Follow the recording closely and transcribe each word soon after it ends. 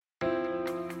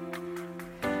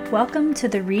Welcome to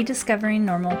the Rediscovering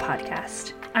Normal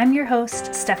podcast. I'm your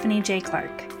host, Stephanie J.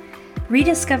 Clark.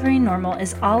 Rediscovering Normal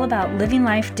is all about living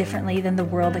life differently than the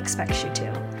world expects you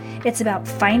to. It's about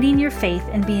finding your faith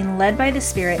and being led by the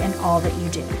Spirit in all that you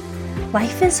do.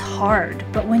 Life is hard,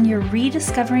 but when you're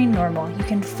rediscovering normal, you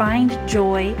can find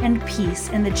joy and peace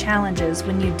in the challenges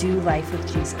when you do life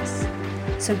with Jesus.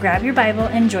 So grab your Bible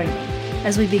and join me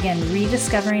as we begin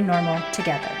rediscovering normal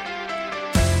together.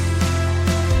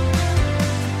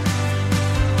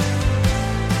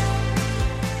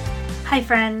 Hi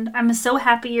friend, I'm so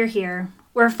happy you're here.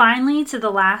 We're finally to the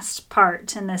last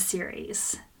part in this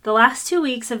series. The last 2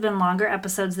 weeks have been longer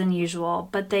episodes than usual,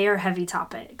 but they are heavy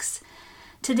topics.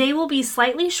 Today will be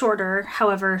slightly shorter,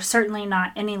 however, certainly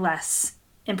not any less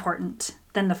important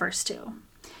than the first two.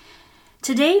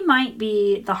 Today might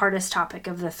be the hardest topic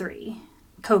of the three,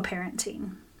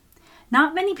 co-parenting.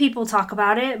 Not many people talk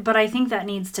about it, but I think that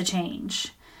needs to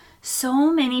change.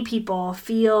 So many people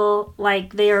feel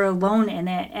like they are alone in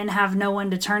it and have no one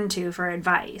to turn to for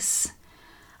advice.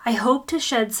 I hope to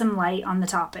shed some light on the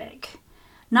topic,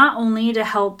 not only to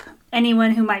help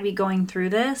anyone who might be going through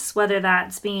this, whether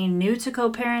that's being new to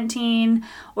co-parenting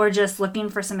or just looking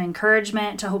for some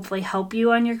encouragement to hopefully help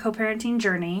you on your co-parenting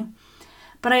journey,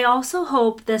 but I also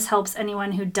hope this helps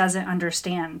anyone who doesn't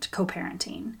understand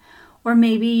co-parenting, or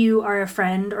maybe you are a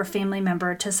friend or family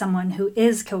member to someone who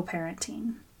is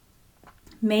co-parenting.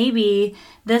 Maybe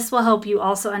this will help you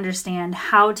also understand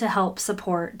how to help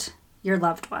support your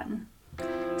loved one.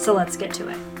 So let's get to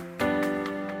it.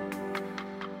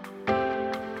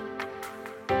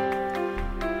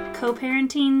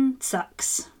 Co-parenting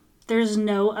sucks. There's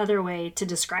no other way to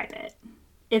describe it.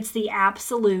 It's the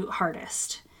absolute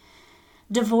hardest.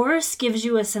 Divorce gives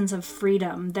you a sense of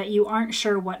freedom that you aren't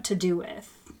sure what to do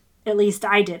with. At least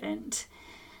I didn't.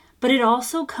 But it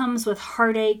also comes with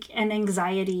heartache and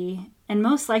anxiety and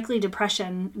most likely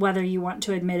depression, whether you want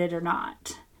to admit it or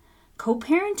not.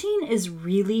 Co-parenting is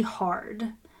really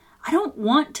hard. I don't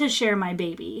want to share my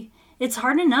baby. It's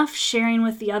hard enough sharing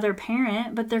with the other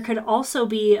parent, but there could also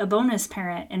be a bonus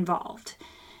parent involved.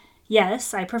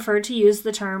 Yes, I prefer to use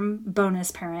the term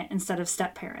bonus parent instead of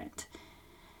step parent.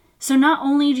 So not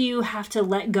only do you have to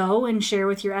let go and share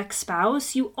with your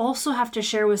ex-spouse, you also have to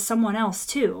share with someone else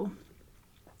too.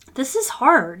 This is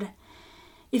hard.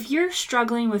 If you're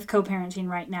struggling with co-parenting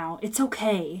right now, it's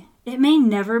okay. It may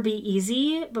never be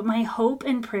easy, but my hope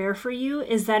and prayer for you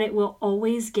is that it will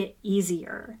always get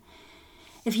easier.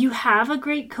 If you have a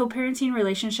great co-parenting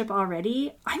relationship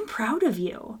already, I'm proud of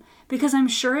you because I'm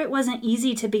sure it wasn't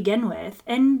easy to begin with,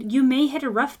 and you may hit a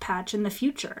rough patch in the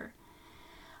future.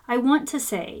 I want to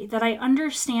say that I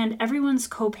understand everyone's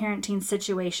co-parenting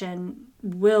situation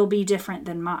will be different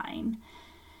than mine.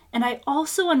 And I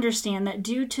also understand that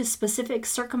due to specific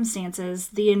circumstances,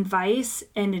 the advice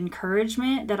and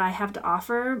encouragement that I have to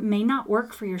offer may not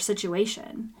work for your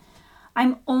situation.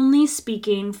 I'm only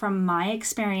speaking from my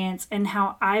experience and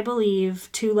how I believe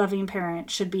two loving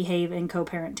parents should behave in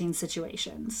co-parenting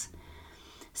situations.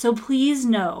 So please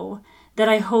know that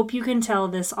I hope you can tell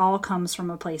this all comes from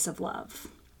a place of love.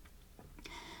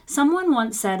 Someone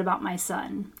once said about my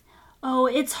son, "Oh,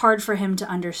 it's hard for him to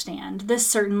understand. This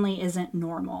certainly isn't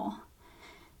normal."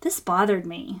 This bothered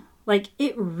me. Like,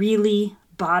 it really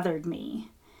bothered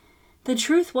me. The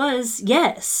truth was,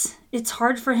 yes, it's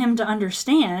hard for him to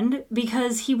understand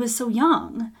because he was so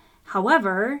young.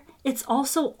 However, it's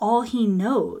also all he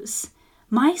knows.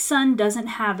 My son doesn't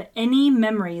have any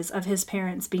memories of his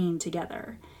parents being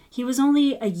together. He was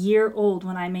only a year old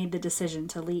when I made the decision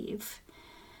to leave.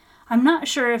 I'm not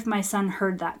sure if my son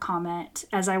heard that comment,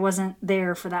 as I wasn't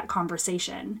there for that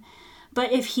conversation.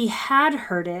 But if he had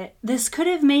heard it, this could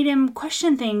have made him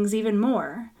question things even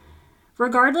more.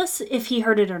 Regardless if he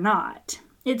heard it or not,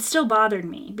 it still bothered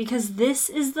me because this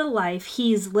is the life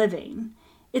he's living.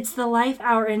 It's the life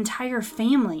our entire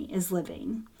family is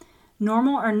living.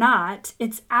 Normal or not,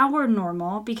 it's our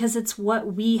normal because it's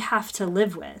what we have to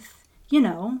live with. You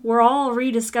know, we're all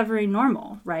rediscovering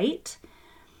normal, right?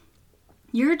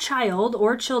 Your child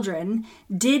or children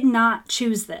did not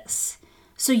choose this,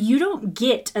 so you don't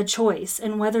get a choice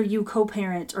in whether you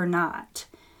co-parent or not.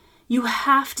 You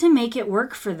have to make it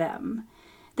work for them.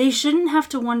 They shouldn't have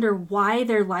to wonder why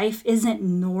their life isn't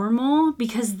normal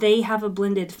because they have a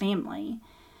blended family.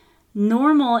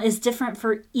 Normal is different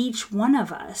for each one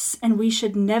of us, and we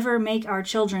should never make our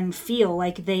children feel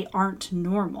like they aren't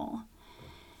normal.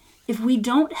 If we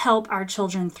don't help our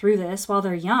children through this while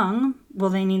they're young, will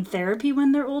they need therapy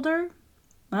when they're older?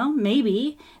 Well,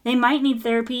 maybe. They might need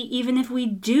therapy even if we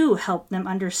do help them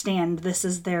understand this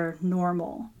is their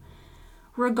normal.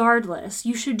 Regardless,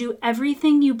 you should do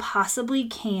everything you possibly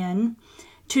can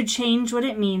to change what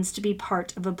it means to be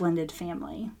part of a blended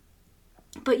family.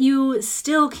 But you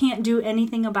still can't do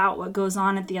anything about what goes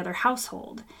on at the other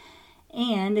household.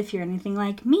 And if you're anything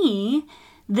like me,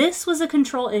 this was a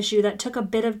control issue that took a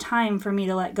bit of time for me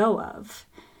to let go of.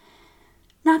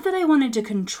 Not that I wanted to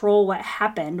control what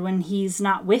happened when he's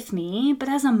not with me, but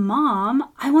as a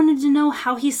mom, I wanted to know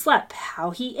how he slept,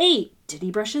 how he ate. Did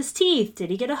he brush his teeth? Did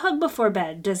he get a hug before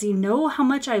bed? Does he know how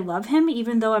much I love him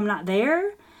even though I'm not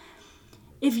there?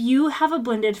 If you have a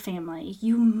blended family,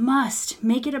 you must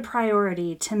make it a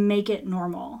priority to make it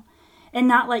normal and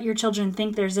not let your children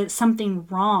think there's something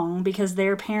wrong because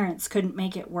their parents couldn't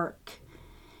make it work.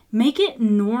 Make it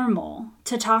normal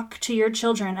to talk to your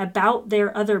children about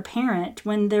their other parent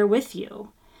when they're with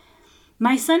you.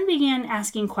 My son began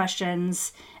asking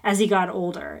questions as he got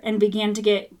older and began to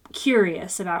get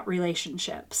curious about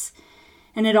relationships.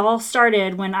 And it all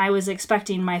started when I was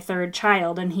expecting my third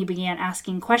child and he began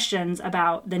asking questions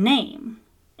about the name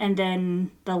and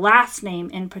then the last name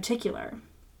in particular.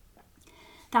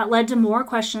 That led to more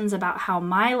questions about how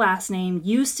my last name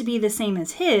used to be the same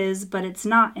as his, but it's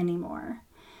not anymore.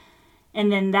 And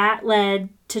then that led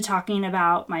to talking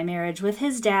about my marriage with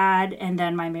his dad, and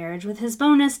then my marriage with his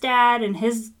bonus dad, and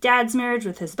his dad's marriage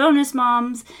with his bonus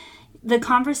moms. The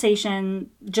conversation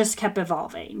just kept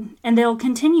evolving, and they'll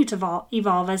continue to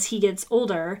evolve as he gets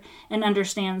older and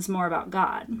understands more about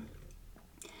God.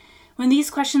 When these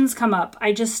questions come up,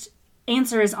 I just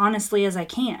answer as honestly as I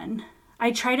can.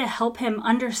 I try to help him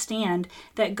understand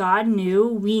that God knew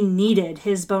we needed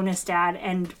his bonus dad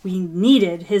and we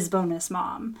needed his bonus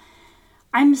mom.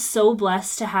 I'm so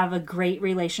blessed to have a great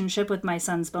relationship with my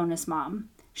son's bonus mom.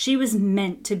 She was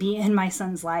meant to be in my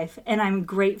son's life, and I'm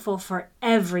grateful for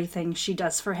everything she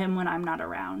does for him when I'm not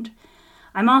around.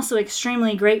 I'm also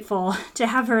extremely grateful to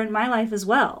have her in my life as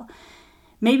well.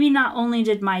 Maybe not only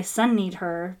did my son need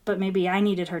her, but maybe I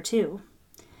needed her too.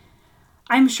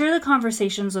 I'm sure the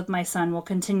conversations with my son will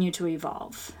continue to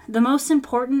evolve. The most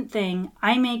important thing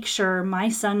I make sure my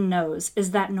son knows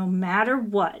is that no matter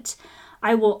what,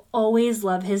 I will always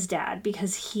love his dad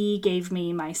because he gave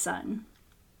me my son.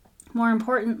 More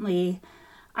importantly,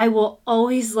 I will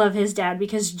always love his dad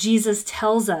because Jesus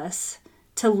tells us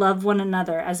to love one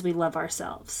another as we love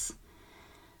ourselves.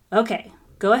 Okay,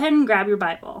 go ahead and grab your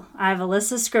Bible. I have a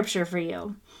list of scripture for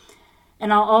you.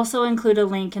 And I'll also include a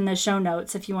link in the show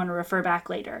notes if you want to refer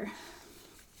back later.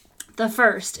 The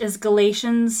first is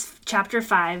Galatians chapter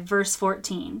 5, verse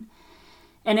 14.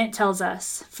 And it tells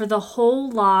us, "For the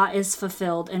whole law is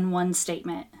fulfilled in one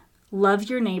statement. Love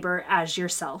your neighbor as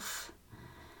yourself."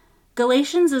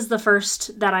 Galatians is the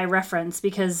first that I reference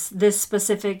because this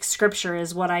specific scripture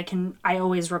is what I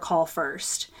always recall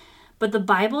first. But the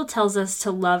Bible tells us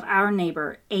to love our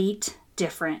neighbor 8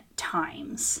 different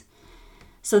times.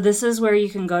 So this is where you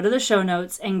can go to the show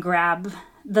notes and grab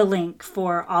the link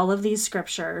for all of these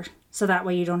scripture so that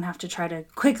way you don't have to try to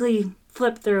quickly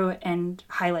flip through and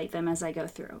highlight them as I go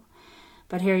through.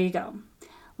 But here you go.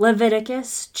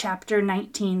 Leviticus chapter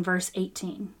 19, verse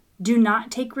 18. "Do not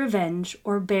take revenge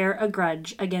or bear a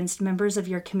grudge against members of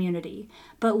your community,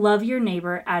 but love your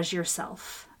neighbor as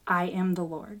yourself. I am the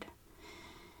Lord."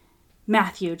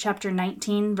 Matthew chapter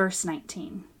 19, verse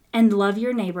 19. "And love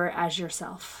your neighbor as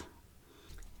yourself."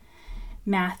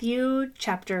 Matthew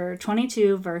chapter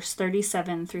 22, verse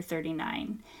 37 through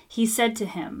 39. "He said to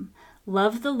him,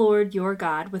 'Love the Lord your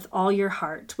God with all your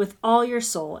heart, with all your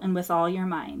soul, and with all your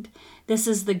mind. This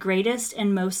is the greatest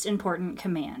and most important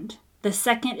command. The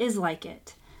second is like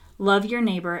it. Love your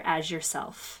neighbor as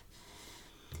yourself.'"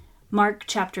 Mark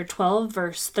chapter 12,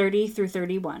 verse 30 through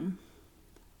 31.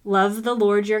 "Love the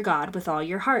Lord your God with all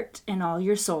your heart and all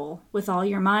your soul, with all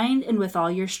your mind and with all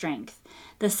your strength.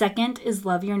 The second is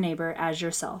love your neighbor as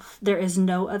yourself. There is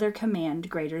no other command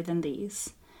greater than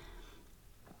these."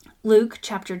 Luke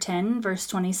chapter 10, verse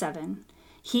 27.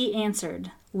 "He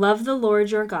answered, 'Love the Lord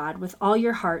your God with all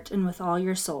your heart and with all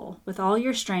your soul, with all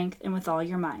your strength and with all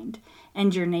your mind,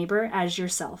 and your neighbor as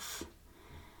yourself.'"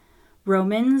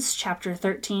 Romans chapter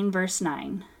 13, verse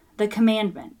 9. "The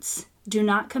commandments: do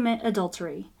not commit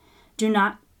adultery, do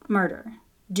not murder,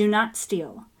 do not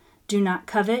steal, do not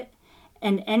covet,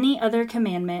 and any other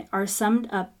commandment are summed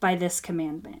up by this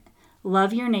commandment: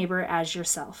 love your neighbor as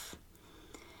yourself."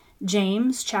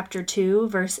 James chapter 2,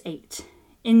 verse 8.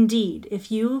 "Indeed,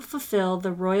 if you fulfill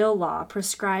the royal law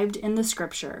prescribed in the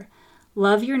scripture,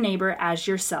 love your neighbor as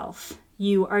yourself,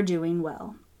 you are doing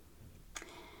well."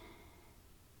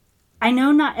 I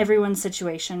know not everyone's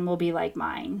situation will be like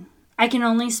mine. I can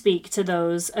only speak to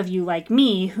those of you like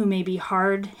me who may be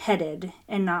hard-headed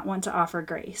and not want to offer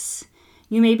grace.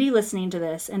 You may be listening to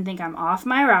this and think I'm off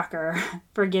my rocker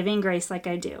for giving grace like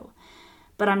I do.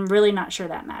 but I'm really not sure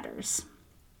that matters.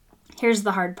 Here's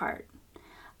the hard part.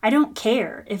 I don't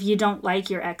care if you don't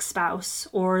like your ex-spouse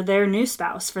or their new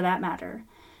spouse for that matter.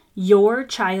 Your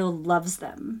child loves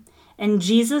them. And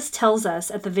Jesus tells us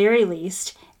at the very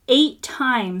least 8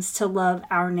 times to love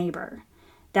our neighbor.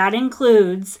 That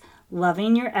includes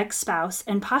loving your ex-spouse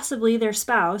and possibly their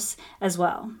spouse as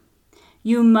well.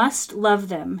 You must love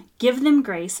them, give them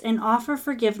grace, and offer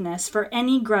forgiveness for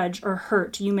any grudge or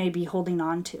hurt you may be holding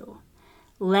on to.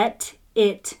 Let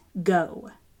it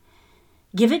go.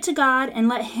 Give it to God and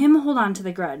let Him hold on to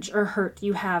the grudge or hurt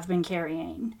you have been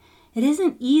carrying. It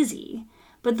isn't easy,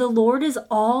 but the Lord is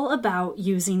all about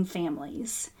using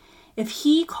families. If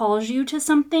He calls you to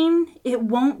something, it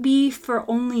won't be for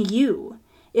only you.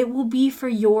 It will be for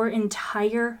your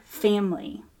entire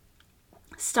family.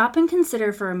 Stop and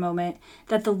consider for a moment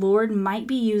that the Lord might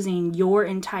be using your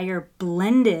entire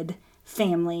blended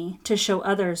family to show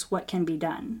others what can be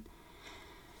done.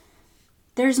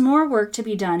 There's more work to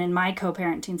be done in my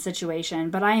co-parenting situation,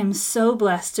 but I am so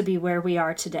blessed to be where we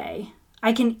are today.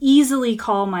 I can easily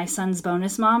call my son's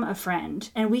bonus mom a friend,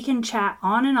 and we can chat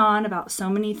on and on about so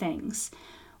many things.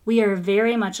 We are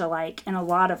very much alike in a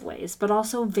lot of ways, but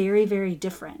also very, very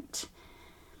different.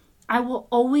 I will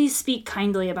always speak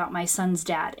kindly about my son's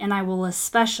dad, and I will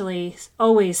especially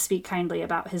always speak kindly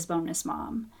about his bonus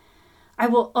mom. I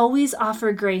will always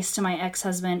offer grace to my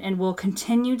ex-husband and will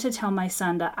continue to tell my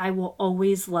son that I will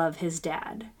always love his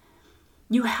dad.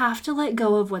 You have to let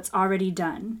go of what's already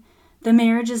done. The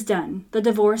marriage is done. The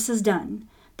divorce is done.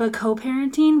 But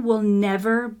co-parenting will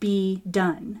never be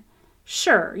done.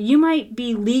 Sure, you might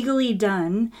be legally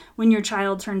done when your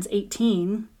child turns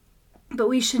 18, but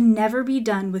we should never be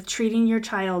done with treating your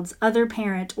child's other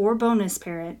parent or bonus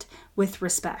parent with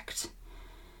respect.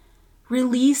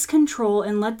 Release control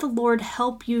and let the Lord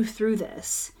help you through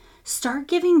this. Start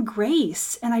giving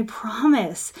grace, and I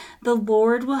promise the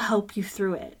Lord will help you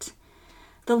through it.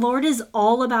 The Lord is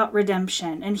all about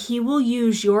redemption, and He will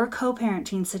use your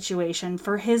co-parenting situation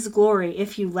for His glory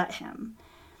if you let Him.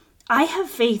 I have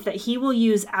faith that He will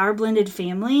use our blended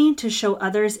family to show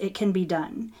others it can be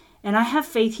done, and I have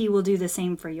faith He will do the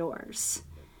same for yours.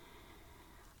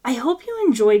 I hope you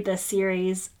enjoyed this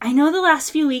series. I know the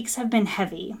last few weeks have been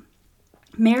heavy.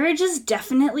 Marriage is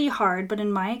definitely hard, but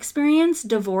in my experience,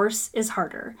 divorce is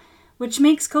harder, which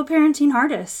makes co-parenting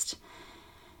hardest.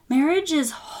 Marriage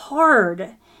is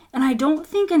hard, and I don't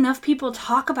think enough people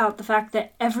talk about the fact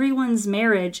that everyone's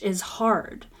marriage is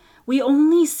hard. We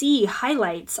only see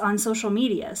highlights on social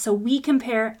media, so we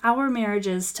compare our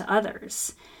marriages to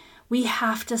others. We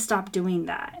have to stop doing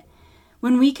that.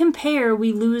 When we compare,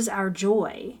 we lose our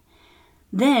joy.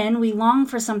 Then we long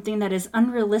for something that is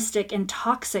unrealistic and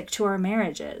toxic to our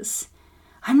marriages.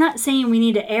 I'm not saying we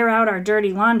need to air out our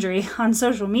dirty laundry on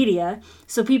social media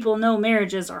so people know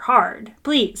marriages are hard.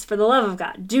 Please, for the love of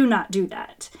God, do not do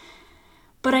that.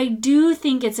 But I do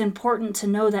think it's important to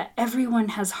know that everyone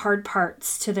has hard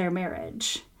parts to their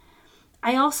marriage.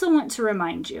 I also want to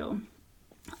remind you,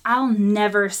 I'll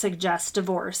never suggest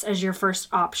divorce as your first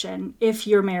option if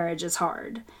your marriage is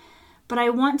hard. But I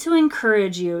want to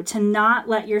encourage you to not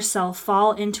let yourself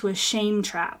fall into a shame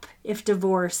trap if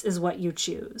divorce is what you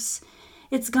choose.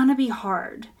 It's gonna be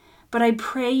hard, but I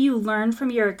pray you learn from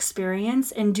your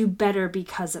experience and do better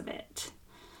because of it.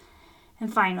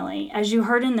 And finally, as you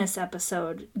heard in this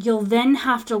episode, you'll then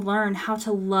have to learn how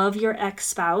to love your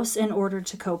ex-spouse in order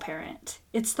to co-parent.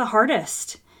 It's the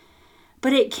hardest.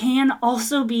 But it can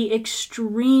also be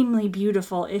extremely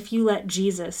beautiful if you let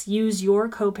Jesus use your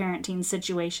co-parenting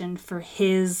situation for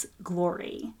His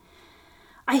glory.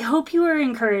 I hope you are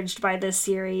encouraged by this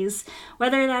series,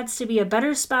 whether that's to be a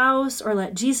better spouse or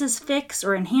let Jesus fix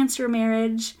or enhance your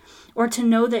marriage, or to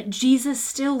know that Jesus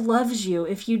still loves you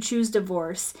if you choose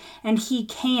divorce, and He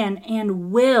can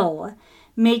and will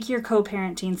make your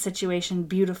co-parenting situation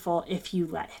beautiful if you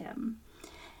let Him.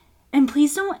 And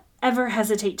please don't ever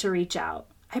hesitate to reach out.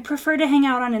 I prefer to hang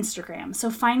out on Instagram,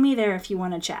 so find me there if you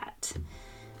want to chat.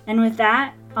 And with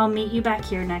that, I'll meet you back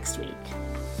here next week.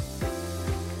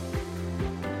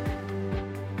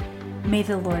 May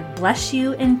the Lord bless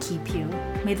you and keep you.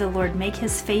 May the Lord make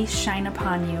His face shine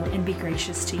upon you and be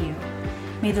gracious to you.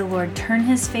 May the Lord turn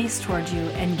His face toward you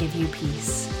and give you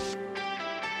peace.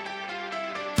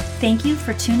 Thank you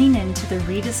for tuning in to the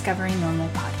Rediscovering Normal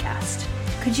podcast.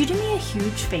 Could you do me a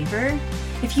huge favor?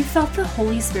 If you felt the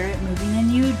Holy Spirit moving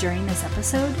in you during this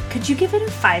episode, could you give it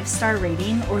a 5-star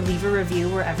rating or leave a review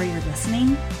wherever you're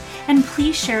listening? And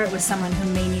please share it with someone who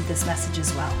may need this message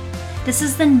as well. This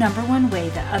is the #1 way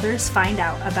that others find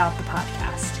out about the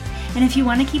podcast. And if you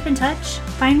want to keep in touch,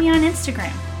 find me on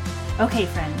Instagram. Okay,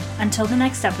 friend, until the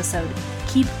next episode,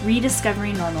 keep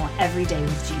rediscovering normal every day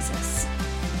with Jesus.